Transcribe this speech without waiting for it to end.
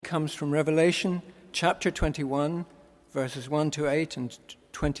comes from Revelation chapter 21, verses 1 to 8 and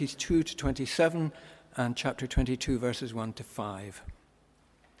 22 to 27, and chapter 22, verses 1 to 5.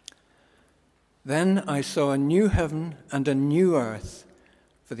 Then I saw a new heaven and a new earth,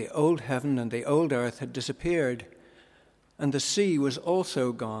 for the old heaven and the old earth had disappeared, and the sea was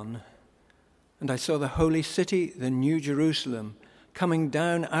also gone. And I saw the holy city, the new Jerusalem, coming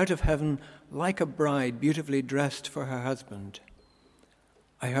down out of heaven like a bride beautifully dressed for her husband.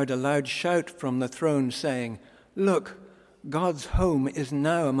 I heard a loud shout from the throne saying, "Look, God's home is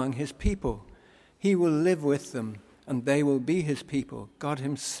now among his people. He will live with them, and they will be his people. God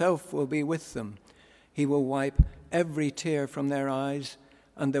himself will be with them. He will wipe every tear from their eyes,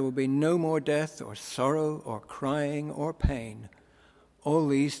 and there will be no more death or sorrow or crying or pain. All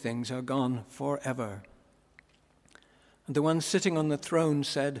these things are gone forever." And the one sitting on the throne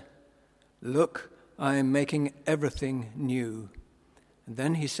said, "Look, I am making everything new." And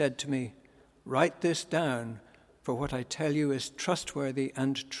then he said to me, "Write this down, for what I tell you is trustworthy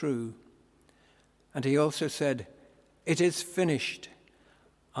and true." And he also said, "It is finished.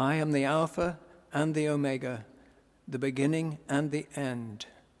 I am the Alpha and the Omega, the beginning and the end.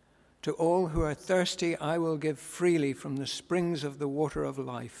 To all who are thirsty, I will give freely from the springs of the water of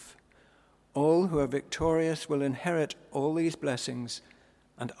life. All who are victorious will inherit all these blessings,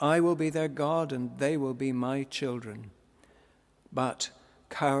 and I will be their God, and they will be my children. But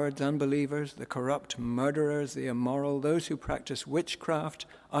cowards, unbelievers, the corrupt, murderers, the immoral, those who practice witchcraft,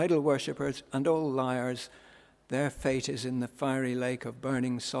 idol worshippers, and all liars, their fate is in the fiery lake of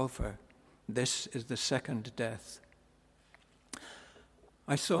burning sulfur. This is the second death."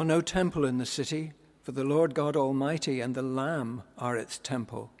 I saw no temple in the city, for the Lord God Almighty and the Lamb are its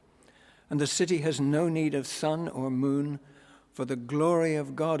temple. And the city has no need of sun or moon, for the glory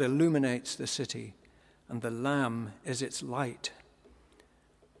of God illuminates the city, and the Lamb is its light.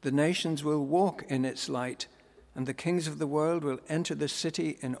 The nations will walk in its light, and the kings of the world will enter the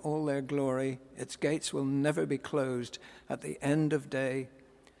city in all their glory. Its gates will never be closed at the end of day,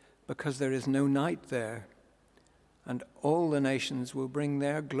 because there is no night there. And all the nations will bring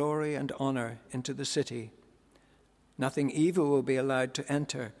their glory and honor into the city. Nothing evil will be allowed to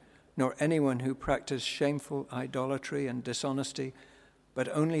enter, nor anyone who practices shameful idolatry and dishonesty, but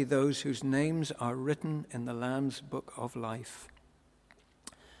only those whose names are written in the Lamb's book of life.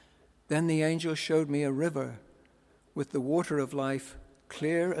 Then the angel showed me a river with the water of life,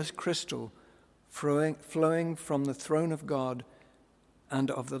 clear as crystal, flowing from the throne of God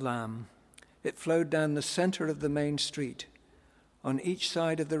and of the Lamb. It flowed down the center of the main street. On each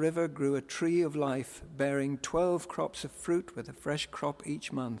side of the river grew a tree of life, bearing 12 crops of fruit with a fresh crop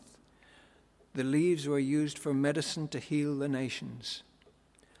each month. The leaves were used for medicine to heal the nations.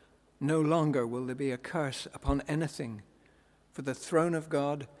 No longer will there be a curse upon anything, for the throne of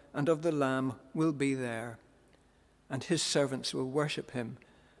God and of the Lamb will be there, and his servants will worship him,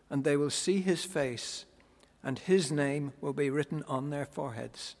 and they will see his face, and his name will be written on their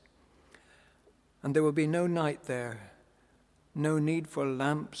foreheads. And there will be no night there, no need for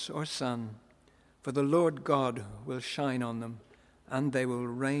lamps or sun, for the Lord God will shine on them, and they will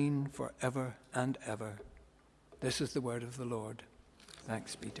reign forever and ever. This is the word of the Lord.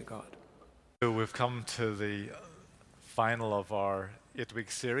 Thanks be to God. So we've come to the final of our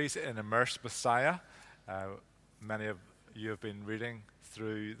 8-week series in Immerse Messiah. Many of you have been reading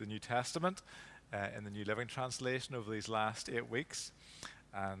through the New Testament in the New Living Translation over these last 8 weeks.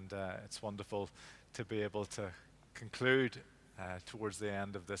 And it's wonderful to be able to conclude towards the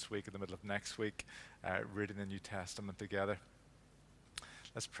end of this week, in the middle of next week, reading the New Testament together.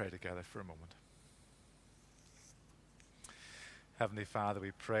 Let's pray together for a moment. Heavenly Father,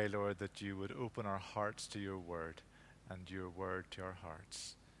 we pray, Lord, that you would open our hearts to your word and your word to our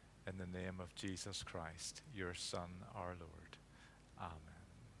hearts. In the name of Jesus Christ, your Son, our Lord. Amen.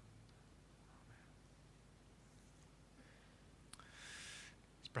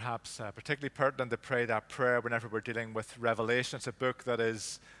 Perhaps particularly pertinent to pray that prayer whenever we're dealing with Revelation. It's a book that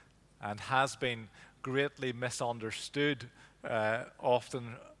is and has been greatly misunderstood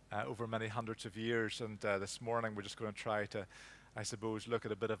often over many hundreds of years. And this morning we're just going to try to, I suppose, look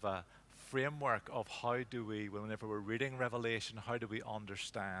at a bit of a framework of how do we, whenever we're reading Revelation, how do we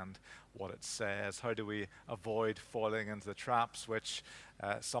understand what it says? How do we avoid falling into the traps which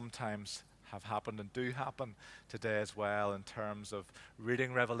sometimes have happened and do happen today as well in terms of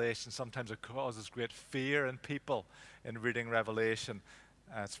reading Revelation. Sometimes it causes great fear in people in reading Revelation.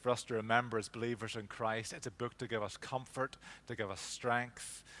 It's for us to remember as believers in Christ, it's a book to give us comfort, to give us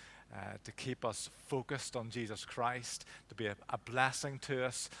strength, to keep us focused on Jesus Christ, to be a blessing to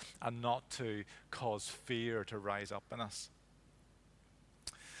us and not to cause fear to rise up in us.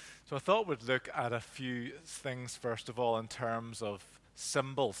 So I thought we'd look at a few things, first of all, in terms of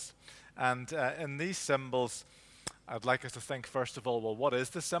symbols. And in these symbols, I'd like us to think, first of all, well, what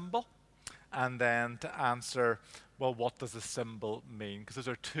is the symbol? And then to answer, well, what does the symbol mean? Because those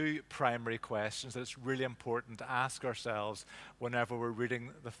are two primary questions that it's really important to ask ourselves whenever we're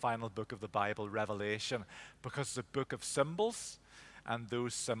reading the final book of the Bible, Revelation, because it's a book of symbols, and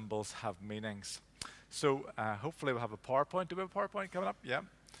those symbols have meanings. So hopefully we'll have a PowerPoint. Do we have a PowerPoint coming up? Yeah.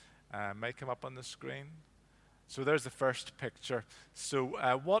 May come up on the screen. So there's the first picture. So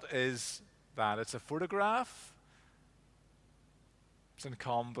what is that? It's a photograph. St.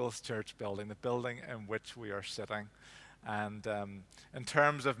 Comgall's church building, the building in which we are sitting. And in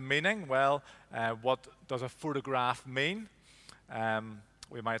terms of meaning, well, what does a photograph mean?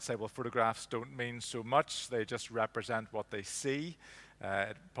 We might say, well, photographs don't mean so much. They just represent what they see.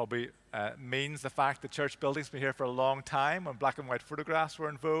 It probably means the fact that church buildings have been here for a long time when black and white photographs were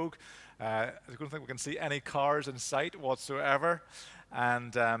in vogue. I don't think we can see any cars in sight whatsoever.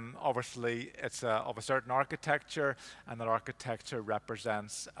 And obviously, it's of a certain architecture, and that architecture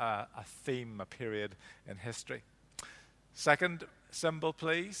represents a theme, a period in history. Second symbol,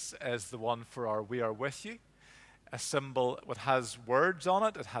 please, is the one for our We Are With You. A symbol that has words on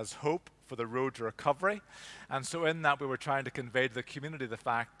it. It has hope for the road to recovery. And so in that, we were trying to convey to the community the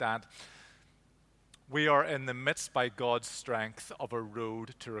fact that we are in the midst, by God's strength, of a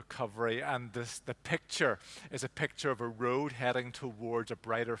road to recovery. And the picture is a picture of a road heading towards a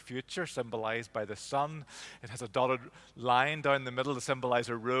brighter future, symbolized by the sun. It has a dotted line down the middle to symbolize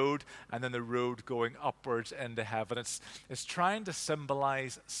a road, and then the road going upwards into heaven. It's trying to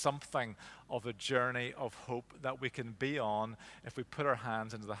symbolize something of a journey of hope that we can be on if we put our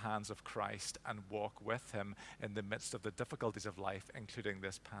hands into the hands of Christ and walk with him in the midst of the difficulties of life, including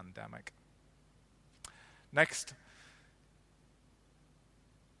this pandemic. Next,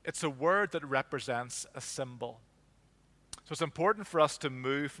 it's a word that represents a symbol. So it's important for us to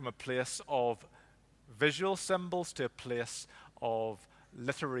move from a place of visual symbols to a place of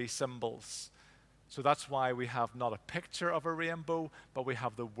literary symbols. So that's why we have not a picture of a rainbow, but we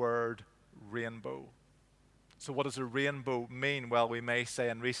have the word rainbow. So what does a rainbow mean? Well, we may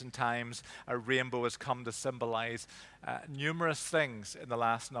say in recent times a rainbow has come to symbolize numerous things in the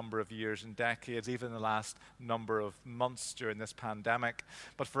last number of years and decades, even in the last number of months during this pandemic.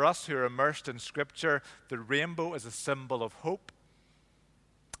 But for us who are immersed in Scripture, the rainbow is a symbol of hope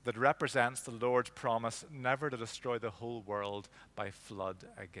that represents the Lord's promise never to destroy the whole world by flood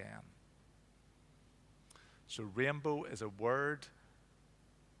again. So rainbow is a word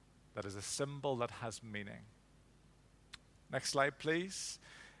that is a symbol that has meaning. Next slide, please,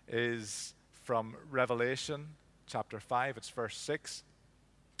 is from Revelation chapter 5. It's verse 6.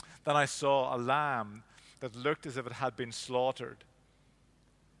 Then I saw a lamb that looked as if it had been slaughtered.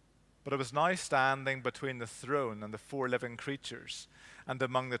 But it was now standing between the throne and the 4 living creatures, and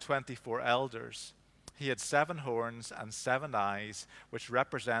among the 24 elders. He had 7 horns and 7 eyes, which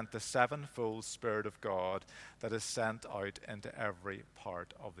represent the 7-fold Spirit of God that is sent out into every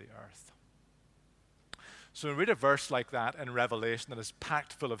part of the earth. So when we read a verse like that in Revelation that is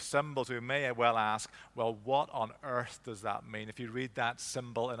packed full of symbols, we may well ask, well, what on earth does that mean? If you read that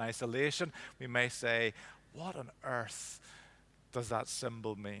symbol in isolation, we may say, what on earth does that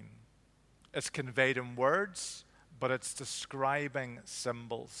symbol mean? It's conveyed in words, but it's describing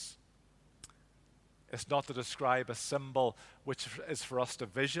symbols. It's not to describe a symbol which is for us to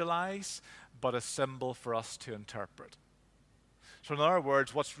visualize, but a symbol for us to interpret. So in other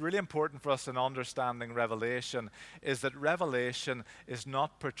words, what's really important for us in understanding Revelation is that Revelation is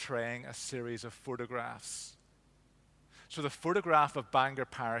not portraying a series of photographs. So the photograph of Bangor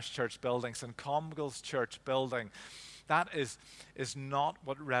Parish Church building, St. Comgall's Church building, that is not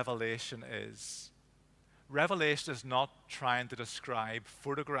what Revelation is. Revelation is not trying to describe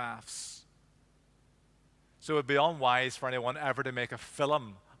photographs. So it would be unwise for anyone ever to make a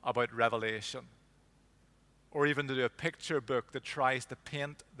film about Revelation, or even to do a picture book that tries to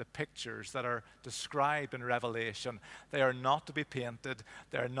paint the pictures that are described in Revelation. They are not to be painted.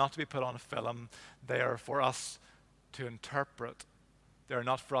 They are not to be put on film. They are for us to interpret. They are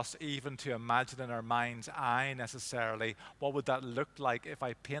not for us even to imagine in our mind's eye necessarily, what would that look like if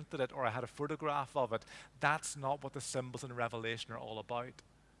I painted it or I had a photograph of it. That's not what the symbols in Revelation are all about.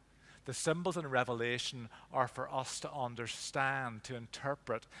 The symbols in Revelation are for us to understand, to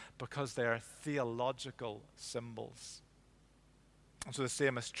interpret, because they are theological symbols. And so the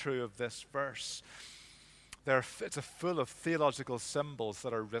same is true of this verse. It's full of theological symbols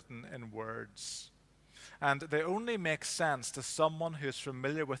that are written in words. And they only make sense to someone who is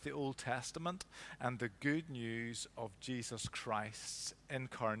familiar with the Old Testament and the good news of Jesus Christ's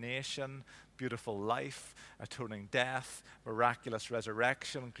incarnation, beautiful life, atoning death, miraculous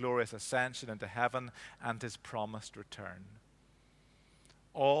resurrection, glorious ascension into heaven, and his promised return.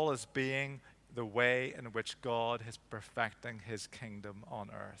 All as being the way in which God is perfecting his kingdom on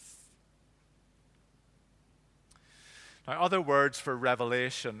earth. Now, other words for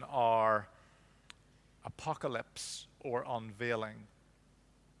revelation are apocalypse or unveiling.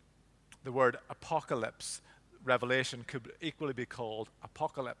 The word apocalypse, revelation, could equally be called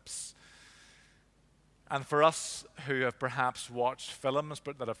apocalypse. And for us who have perhaps watched films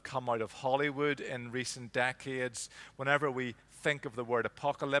that have come out of Hollywood in recent decades, whenever we think of the word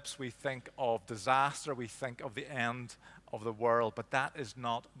apocalypse, we think of disaster, we think of the end of the world. But that is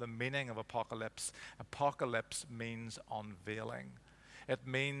not the meaning of apocalypse. Apocalypse means unveiling. It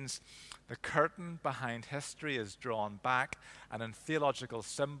means the curtain behind history is drawn back, and in theological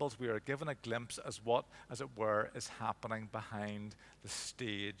symbols we are given a glimpse as what, as it were, is happening behind the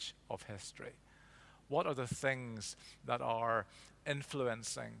stage of history. What are the things that are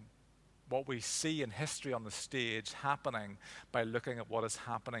influencing what we see in history on the stage happening by looking at what is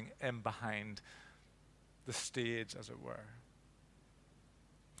happening in behind the stage, as it were?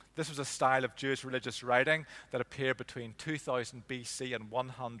 This was a style of Jewish religious writing that appeared between 2000 BC and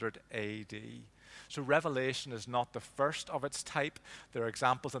 100 AD. So Revelation is not the first of its type. There are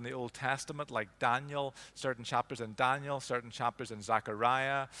examples in the Old Testament like Daniel, certain chapters in Daniel, certain chapters in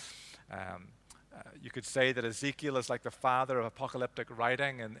Zechariah. You could say that Ezekiel is like the father of apocalyptic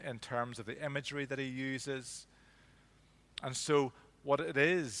writing in terms of the imagery that he uses. And so what it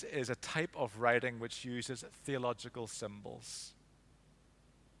is a type of writing which uses theological symbols.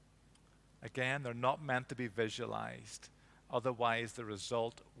 Again, they're not meant to be visualized. Otherwise, the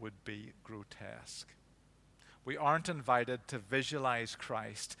result would be grotesque. We aren't invited to visualize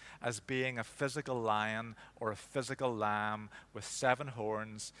Christ as being a physical lion or a physical lamb with 7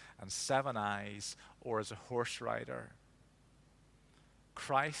 horns and 7 eyes, or as a horse rider.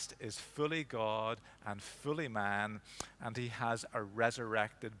 Christ is fully God and fully man, and he has a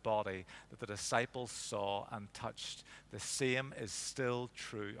resurrected body that the disciples saw and touched. The same is still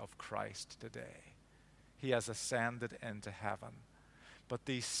true of Christ today. He has ascended into heaven. But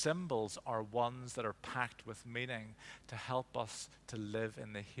these symbols are ones that are packed with meaning to help us to live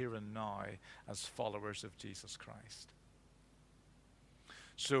in the here and now as followers of Jesus Christ.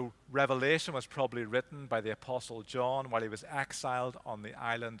 So Revelation was probably written by the Apostle John while he was exiled on the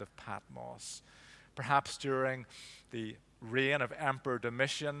island of Patmos, perhaps during the reign of Emperor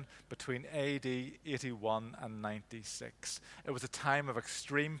Domitian between AD 81 and 96. It was a time of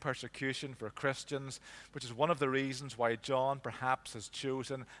extreme persecution for Christians, which is one of the reasons why John perhaps has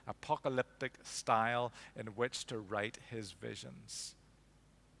chosen apocalyptic style in which to write his visions.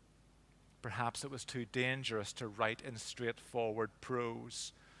 Perhaps it was too dangerous to write in straightforward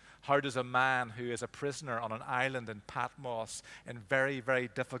prose. How does a man who is a prisoner on an island in Patmos in very, very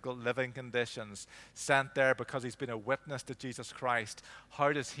difficult living conditions, sent there because he's been a witness to Jesus Christ,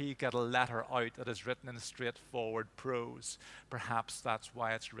 how does he get a letter out that is written in straightforward prose? Perhaps that's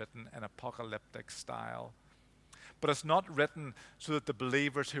why it's written in apocalyptic style. But it's not written so that the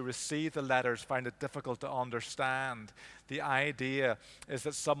believers who receive the letters find it difficult to understand. The idea is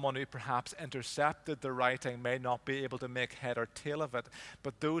that someone who perhaps intercepted the writing may not be able to make head or tail of it,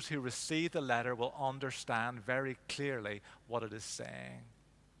 but those who receive the letter will understand very clearly what it is saying.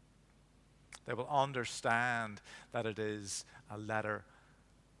 They will understand that it is a letter,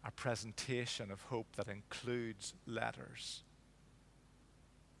 a presentation of hope that includes letters.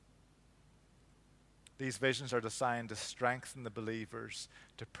 These visions are designed to strengthen the believers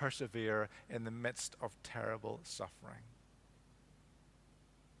to persevere in the midst of terrible suffering.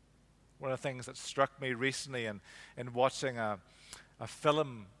 One of the things that struck me recently in watching a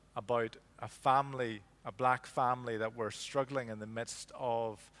film about a family, a black family that were struggling in the midst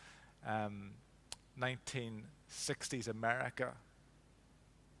of 1960s America,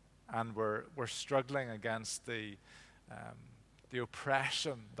 and were struggling against the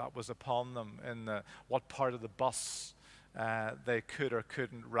oppression that was upon them in what part of the bus they could or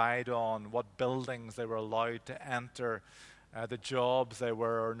couldn't ride on, what buildings they were allowed to enter, the jobs they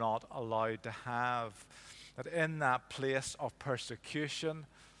were or not allowed to have. That in that place of persecution,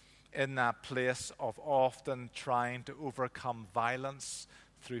 in that place of often trying to overcome violence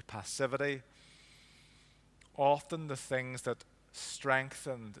through passivity, often the things that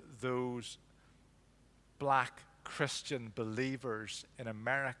strengthened those black Christian believers in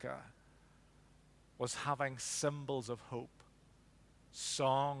America was having symbols of hope,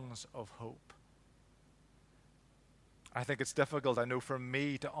 songs of hope, I think it's difficult, I know, for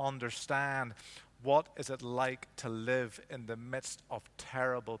me to understand what is it like to live in the midst of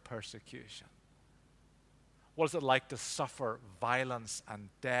terrible persecution. What is it like to suffer violence and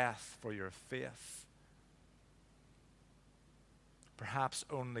death for your faith? Perhaps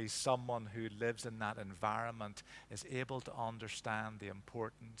only someone who lives in that environment is able to understand the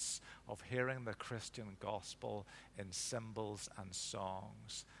importance of hearing the Christian gospel in symbols and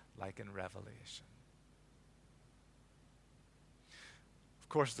songs, like in Revelation. Of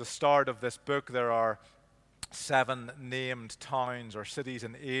course, at the start of this book, there are 7 named towns or cities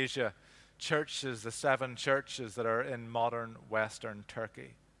in Asia, churches, the 7 churches that are in modern Western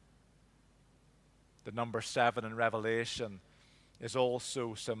Turkey. The number 7 in Revelation is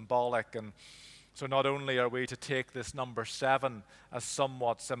also symbolic, and so not only are we to take this number 7 as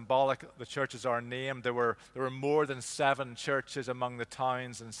somewhat symbolic, the churches are named. There were more than 7 churches among the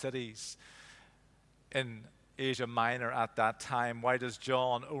towns and cities in Asia Minor at that time. Why does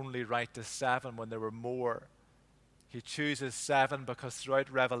John only write to 7 when there were more? He chooses 7 because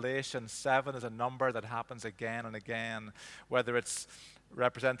throughout Revelation, 7 is a number that happens again and again, whether it's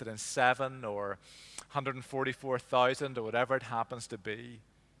represented in 7 or 144,000 or whatever it happens to be.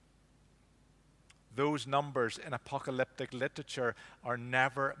 Those numbers in apocalyptic literature are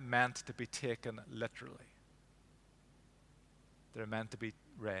never meant to be taken literally. They're meant to be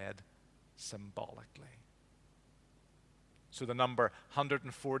read symbolically. So the number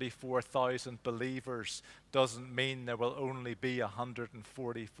 144,000 believers doesn't mean there will only be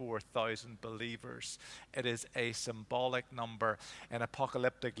 144,000 believers. It is a symbolic number. In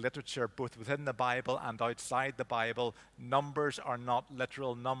apocalyptic literature, both within the Bible and outside the Bible, numbers are not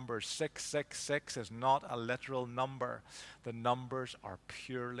literal numbers. 666 is not a literal number. The numbers are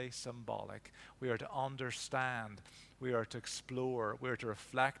purely symbolic. We are to understand, we are to explore, we are to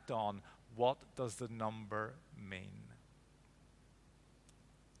reflect on what does the number mean.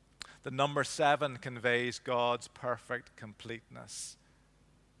 The number 7 conveys God's perfect completeness.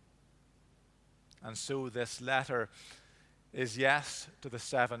 And so this letter is yes to the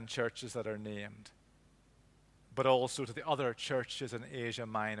 7 churches that are named, but also to the other churches in Asia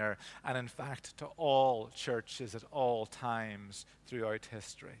Minor, and in fact to all churches at all times throughout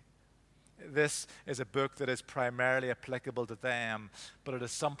history. This is a book that is primarily applicable to them, but it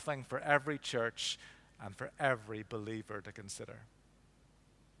is something for every church and for every believer to consider.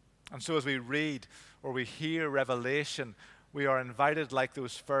 And so as we read or we hear Revelation, we are invited, like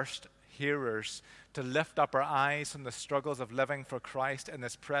those first hearers, to lift up our eyes from the struggles of living for Christ in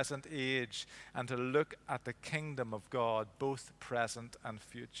this present age and to look at the kingdom of God, both present and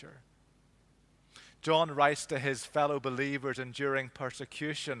future. John writes to his fellow believers enduring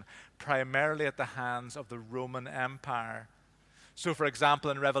persecution primarily at the hands of the Roman Empire. So, for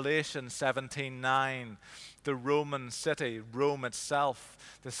example, in Revelation 17:9, the Roman city, Rome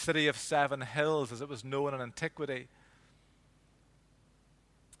itself, the city of 7 hills as it was known in antiquity,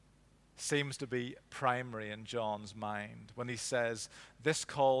 seems to be primary in John's mind when he says, this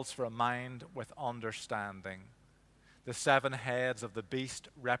calls for a mind with understanding. The 7 heads of the beast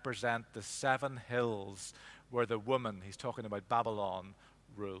represent the 7 hills where the woman, he's talking about Babylon,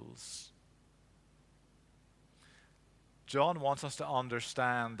 rules. John wants us to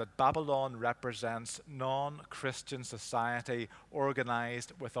understand that Babylon represents non-Christian society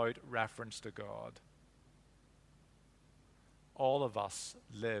organized without reference to God. All of us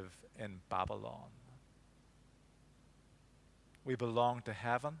live in Babylon. We belong to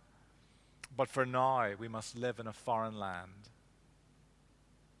heaven, but for now we must live in a foreign land.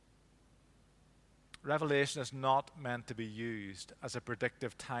 Revelation is not meant to be used as a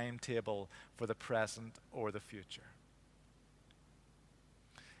predictive timetable for the present or the future.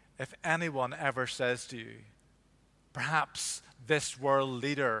 If anyone ever says to you, perhaps this world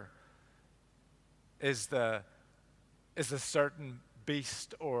leader is a certain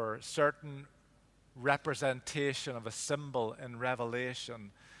beast or certain representation of a symbol in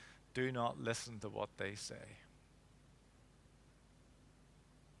Revelation, do not listen to what they say.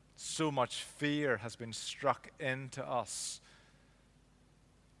 So much fear has been struck into us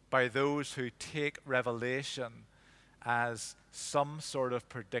by those who take Revelation as some sort of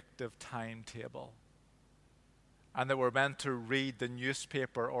predictive timetable, and that we're meant to read the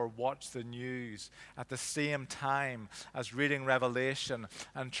newspaper or watch the news at the same time as reading Revelation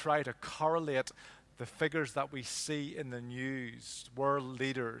and try to correlate the figures that we see in the news, world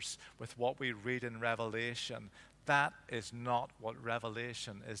leaders, with what we read in Revelation. That is not what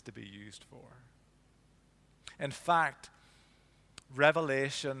Revelation is to be used for. In fact,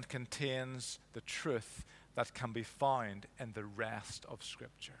 Revelation contains the truth that can be found in the rest of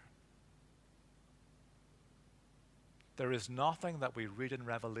Scripture. there is nothing that we read in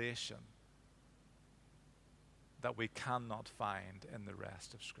Revelation that we cannot find in the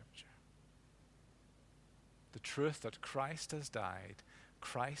rest of Scripture. The truth that Christ has died,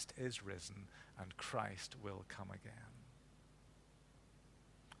 Christ is risen, and Christ will come again.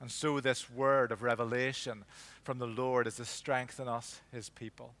 And so this word of revelation from the Lord is to strengthen us, his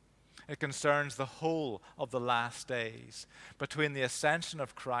people. It concerns the whole of the last days, between the ascension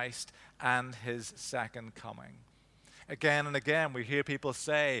of Christ and his second coming. Again and again we hear people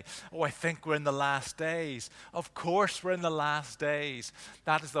say, oh, I think we're in the last days. Of course we're in the last days.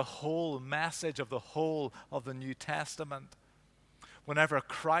 That is the whole message of the whole of the New Testament. Whenever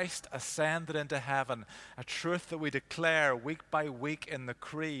Christ ascended into heaven, a truth that we declare week by week in the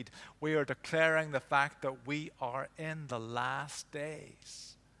Creed, we are declaring the fact that we are in the last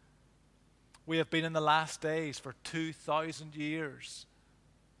days. We have been in the last days for 2,000 years.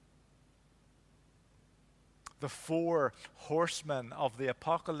 The 4 horsemen of the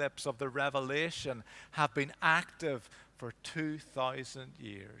apocalypse of the Revelation have been active for 2,000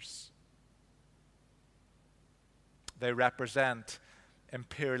 years. They represent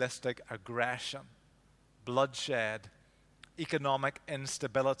imperialistic aggression, bloodshed, economic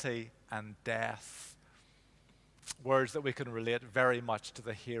instability, and death. Words that we can relate very much to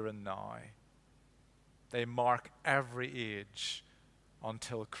the here and now. They mark every age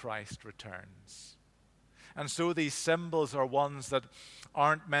until Christ returns. And so these symbols are ones that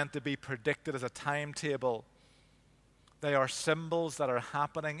aren't meant to be predicted as a timetable. They are symbols that are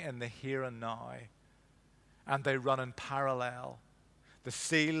happening in the here and now. And they run in parallel. The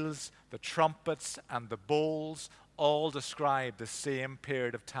seals, the trumpets, and the bowls all describe the same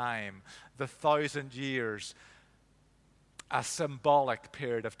period of time, the 1,000 years, a symbolic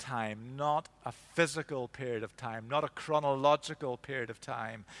period of time, not a physical period of time, not a chronological period of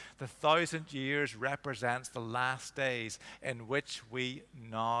time. The 1,000 years represents the last days in which we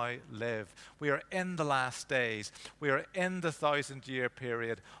now live. We are in the last days. We are in the 1,000-year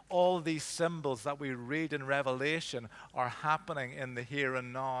period. All these symbols that we read in Revelation are happening in the here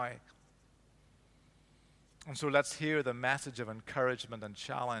and now. And so let's hear the message of encouragement and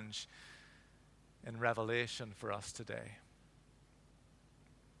challenge in Revelation for us today.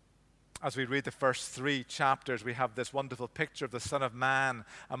 As we read the first 3 chapters, we have this wonderful picture of the Son of Man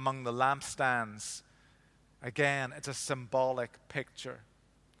among the lampstands. Again, it's a symbolic picture.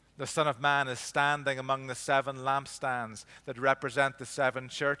 The Son of Man is standing among the 7 lampstands that represent the 7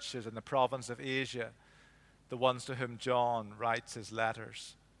 churches in the province of Asia, the ones to whom John writes his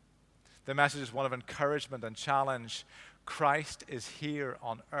letters. The message is one of encouragement and challenge. Christ is here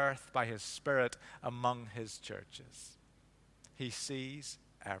on earth by his Spirit among his churches. He sees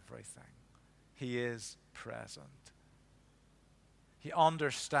everything. He is present. He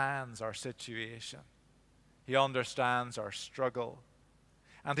understands our situation. He understands our struggle.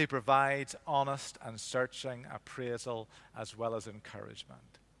 And he provides honest and searching appraisal as well as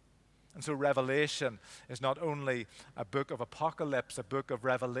encouragement. And so Revelation is not only a book of apocalypse, a book of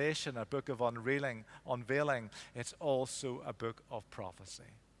revelation, a book of unveiling, it's also a book of prophecy.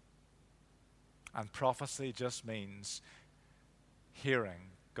 And prophecy just means hearing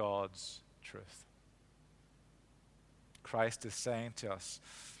God's truth. Christ is saying to us,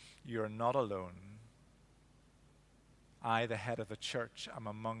 you're not alone. I, the head of the church, am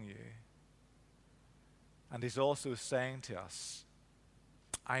among you. And he's also saying to us,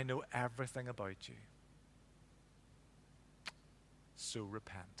 I know everything about you. So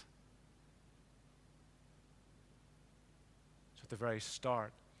repent. So at the very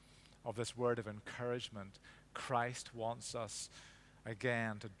start of this word of encouragement, Christ wants us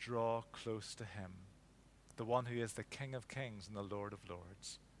again to draw close to him, the one who is the King of Kings and the Lord of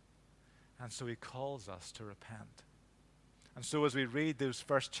Lords. And so he calls us to repent. And so as we read those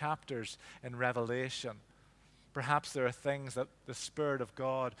first chapters in Revelation, perhaps there are things that the Spirit of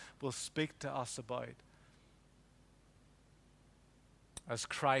God will speak to us about. As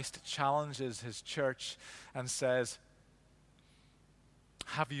Christ challenges his church and says,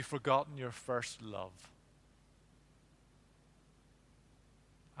 have you forgotten your first love?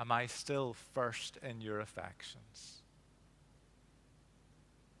 Am I still first in your affections?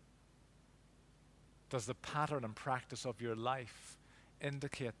 Does the pattern and practice of your life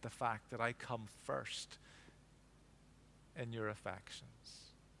indicate the fact that I come first in your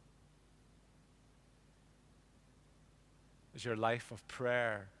affections? Is your life of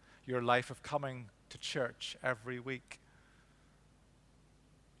prayer, your life of coming to church every week,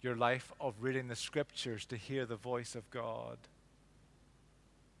 your life of reading the scriptures to hear the voice of God,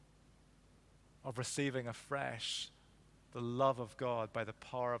 of receiving afresh the love of God by the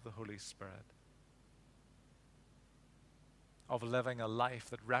power of the Holy Spirit? of living a life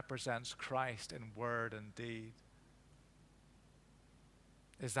that represents Christ in word and deed?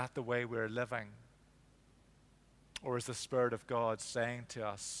 Is that the way we're living? Or is the Spirit of God saying to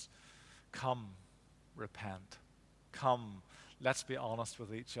us, come, repent. Come, let's be honest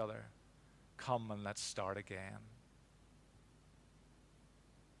with each other. Come and let's start again.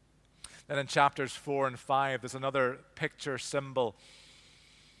 Then in chapters 4 and 5, there's another picture symbol,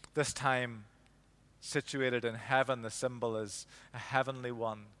 this time situated in heaven. The symbol is a heavenly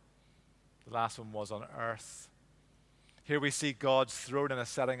one. The last one was on earth. Here we see God's throne in a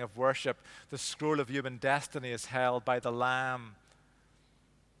setting of worship. The scroll of human destiny is held by the Lamb.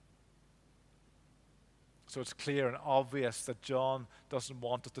 So it's clear and obvious that John doesn't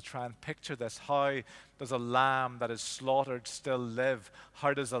want us to try and picture this. How does a lamb that is slaughtered still live?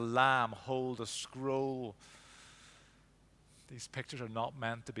 How does a lamb hold a scroll? These pictures are not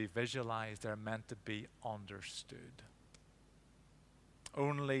meant to be visualized. They're meant to be understood.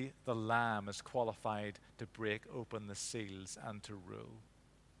 Only the Lamb is qualified to break open the seals and to rule.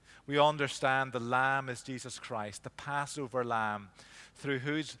 We understand the Lamb is Jesus Christ, the Passover Lamb, through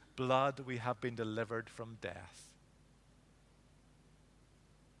whose blood we have been delivered from death.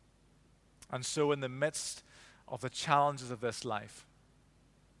 And so in the midst of the challenges of this life,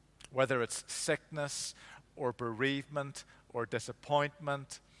 whether it's sickness or bereavement or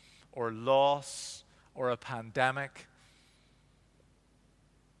disappointment or loss or a pandemic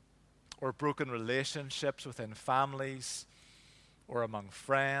or broken relationships within families or among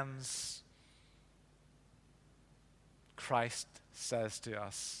friends, Christ says to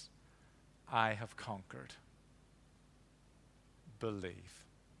us, I have conquered. Believe.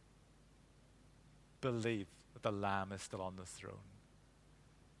 Believe that the Lamb is still on the throne.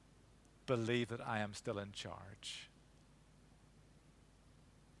 Believe that I am still in charge.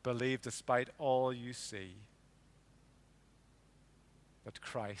 Believe despite all you see that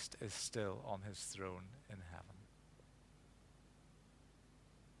Christ is still on his throne in heaven.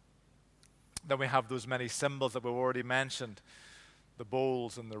 Then we have those many symbols that we've already mentioned, the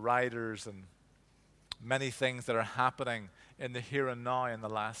bowls and the riders and many things that are happening in the here and now in the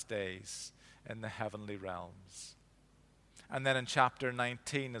last days in the heavenly realms. And then in chapter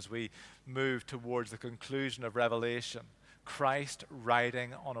 19, as we move towards the conclusion of Revelation, Christ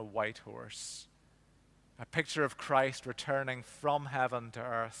riding on a white horse. A picture of Christ returning from heaven to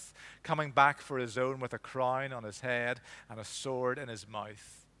earth, coming back for his own with a crown on his head and a sword in his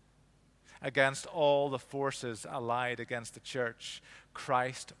mouth. Against all the forces allied against the church,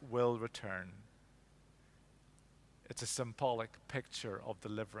 Christ will return. It's a symbolic picture of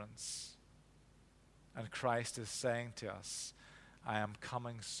deliverance. And Christ is saying to us, I am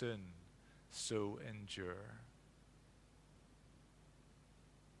coming soon, so endure.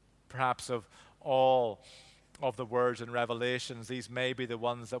 Perhaps of all of the words in Revelations, these may be the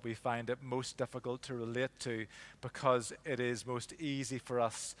ones that we find it most difficult to relate to, because it is most easy for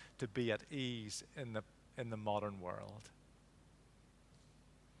us to be at ease in the modern world.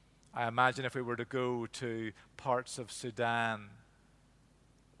 I imagine if we were to go to parts of Sudan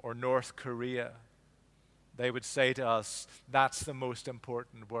or North Korea, they would say to us, that's the most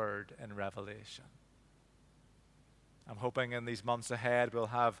important word in Revelation. I'm hoping in these months ahead we'll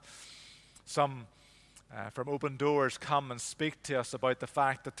have some from Open Doors come and speak to us about the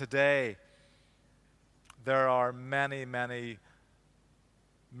fact that today there are many, many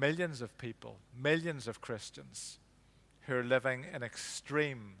millions of people, millions of Christians who are living in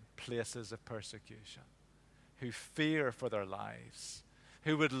extreme places of persecution, who fear for their lives,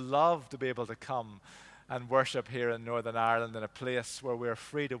 who would love to be able to come and worship here in Northern Ireland in a place where we're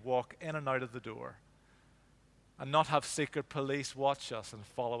free to walk in and out of the door and not have secret police watch us and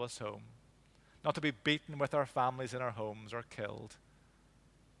follow us home, not to be beaten with our families in our homes or killed.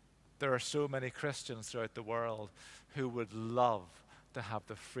 There are so many Christians throughout the world who would love to have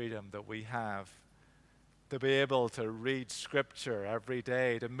the freedom that we have, to be able to read Scripture every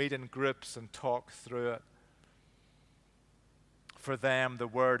day, to meet in groups and talk through it. For them, the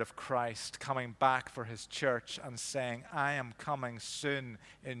word of Christ coming back for his church and saying, I am coming soon,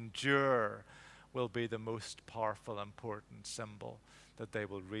 endure, will be the most powerful, important symbol that they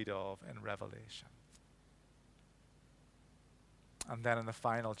will read of in Revelation. And then in the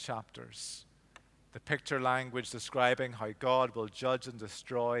final chapters, the picture language describing how God will judge and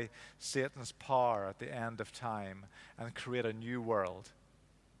destroy Satan's power at the end of time and create a new world,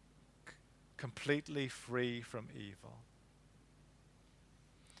 completely free from evil.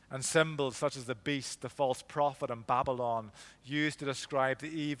 And symbols such as the beast, the false prophet, and Babylon, used to describe the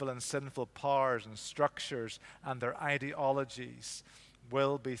evil and sinful powers and structures and their ideologies,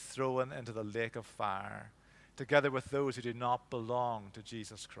 will be thrown into the lake of fire together with those who do not belong to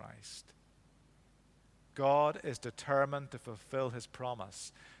Jesus Christ. God is determined to fulfill his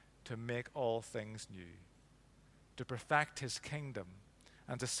promise to make all things new, to perfect his kingdom,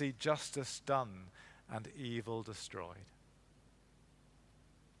 and to see justice done and evil destroyed.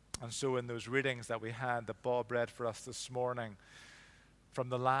 And so in those readings that we had, that Bob read for us this morning, from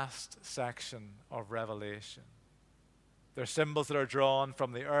the last section of Revelation, they're symbols that are drawn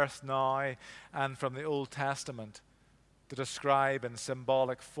from the earth now and from the Old Testament to describe in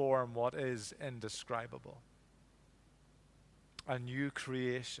symbolic form what is indescribable. A new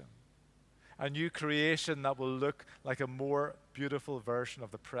creation. A new creation that will look like a more beautiful version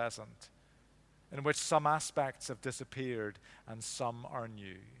of the present, in which some aspects have disappeared and some are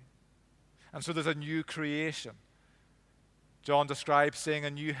new. And so there's a new creation. John describes seeing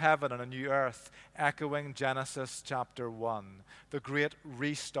a new heaven and a new earth, echoing Genesis chapter 1, the great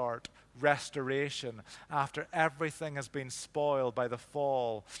restart, restoration, after everything has been spoiled by the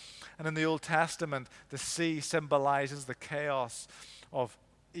fall. And in the Old Testament, the sea symbolizes the chaos of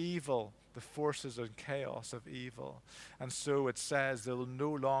evil, the forces and chaos of evil. And so it says there will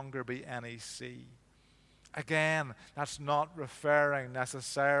no longer be any sea. Again, that's not referring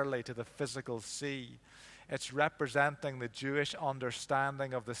necessarily to the physical sea. It's representing the Jewish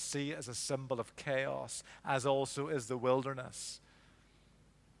understanding of the sea as a symbol of chaos, as also is the wilderness.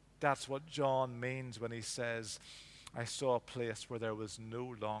 That's what John means when he says, I saw a place where there was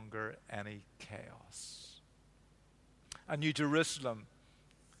no longer any chaos. A new Jerusalem,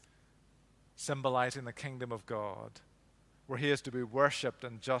 symbolizing the kingdom of God, where he is to be worshipped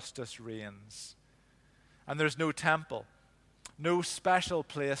and justice reigns. And there's no temple, no special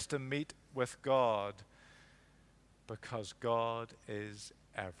place to meet with God, because God is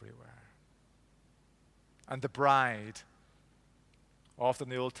everywhere. And the bride, often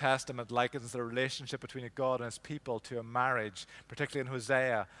the Old Testament likens the relationship between God and his people to a marriage, particularly in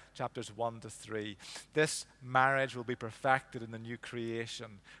Hosea chapters 1 to 3. This marriage will be perfected in the new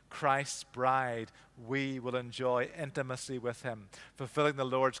creation. Christ's bride, we will enjoy intimacy with him, fulfilling the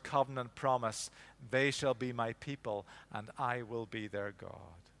Lord's covenant promise. They shall be my people, and I will be their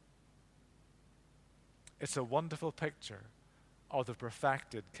God. It's a wonderful picture of the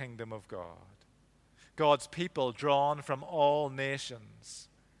perfected kingdom of God. God's people drawn from all nations.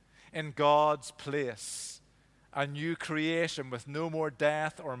 In God's place, a new creation with no more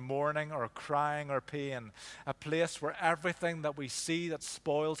death or mourning or crying or pain. A place where everything that we see that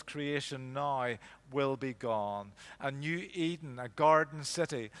spoils creation now will be gone. A new Eden, a garden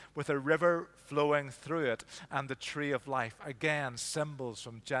city with a river flowing through it and the tree of life. Again, symbols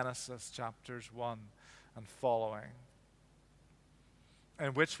from Genesis chapters 1 and following,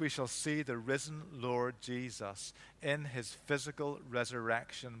 in which we shall see the risen Lord Jesus in his physical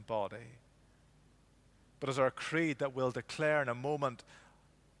resurrection body. But as our creed that we'll declare in a moment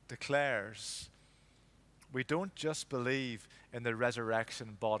declares, we don't just believe in the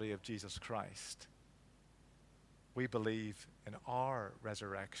resurrection body of Jesus Christ. We believe in our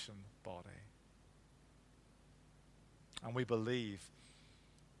resurrection body. And we believe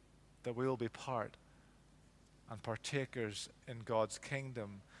that we will be part and partakers in God's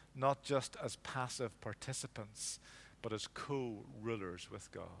kingdom, not just as passive participants, but as co-rulers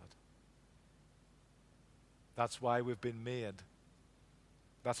with God. That's why we've been made.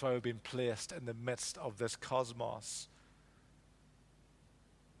 That's why we've been placed in the midst of this cosmos,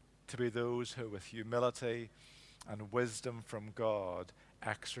 to be those who with humility and wisdom from God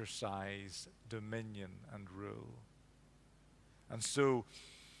exercise dominion and rule. And so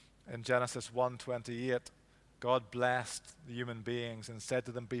in Genesis 1:28, God blessed the human beings and said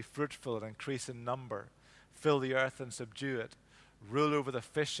to them, be fruitful and increase in number, fill the earth and subdue it, rule over the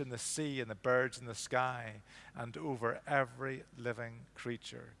fish in the sea and the birds in the sky, and over every living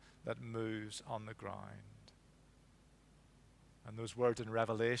creature that moves on the ground. And those words in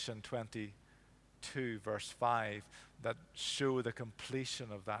Revelation 22 verse 5 that show the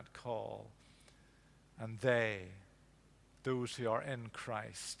completion of that call. And they, those who are in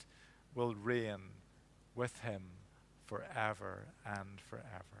Christ, will reign with him forever and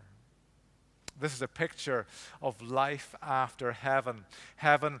forever. This is a picture of life after heaven.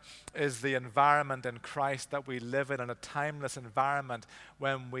 Heaven is the environment in Christ that we live in a timeless environment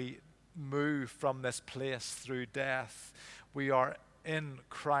when we move from this place through death. We are in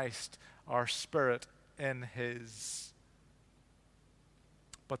Christ, our spirit in his.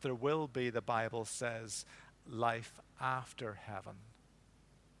 But there will be, the Bible says, life after heaven,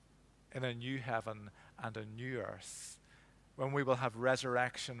 in a new heaven and a new earth, when we will have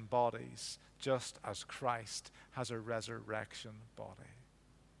resurrection bodies, just as Christ has a resurrection body.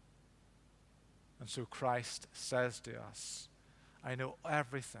 And so Christ says to us, I know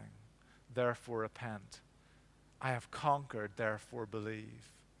everything, therefore repent. I have conquered, therefore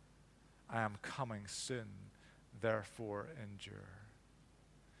believe. I am coming soon, therefore endure.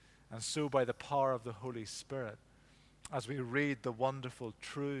 And so by the power of the Holy Spirit, as we read the wonderful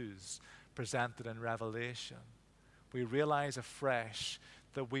truths presented in Revelation, we realize afresh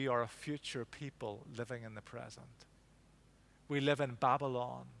that we are a future people living in the present. We live in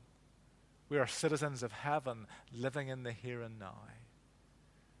Babylon. We are citizens of heaven living in the here and now.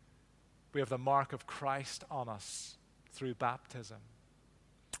 We have the mark of Christ on us through baptism.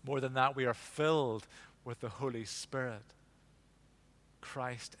 More than that, we are filled with the Holy Spirit.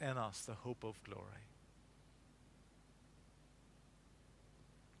 Christ in us, the hope of glory.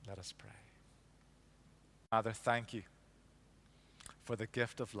 Let us pray. Father, thank you for the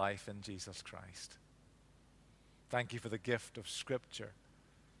gift of life in Jesus Christ. Thank you for the gift of Scripture.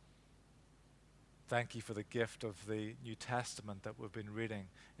 Thank you for the gift of the New Testament that we've been reading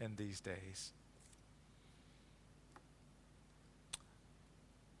in these days.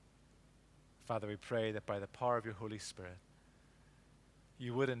 Father, we pray that by the power of your Holy Spirit,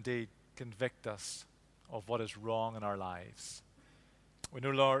 you would indeed convict us of what is wrong in our lives. We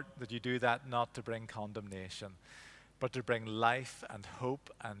know, Lord, that you do that not to bring condemnation, but to bring life and hope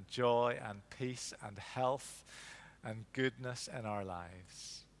and joy and peace and health and goodness in our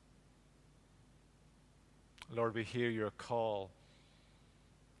lives. Lord, we hear your call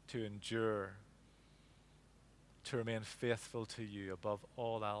to endure, to remain faithful to you above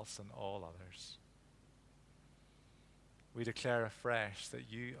all else and all others. We declare afresh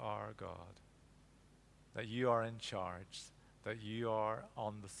that you are God, that you are in charge, that you are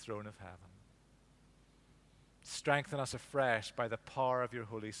on the throne of heaven. Strengthen us afresh by the power of your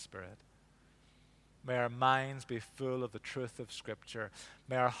Holy Spirit. May our minds be full of the truth of Scripture.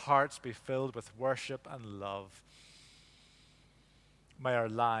 May our hearts be filled with worship and love. May our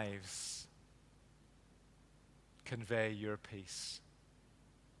lives convey your peace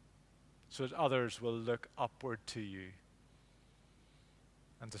so that others will look upward to you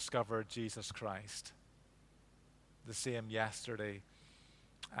and discover Jesus Christ, the same yesterday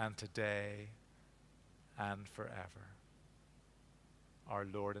and today and forever, our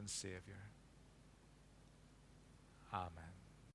Lord and Savior. Amen.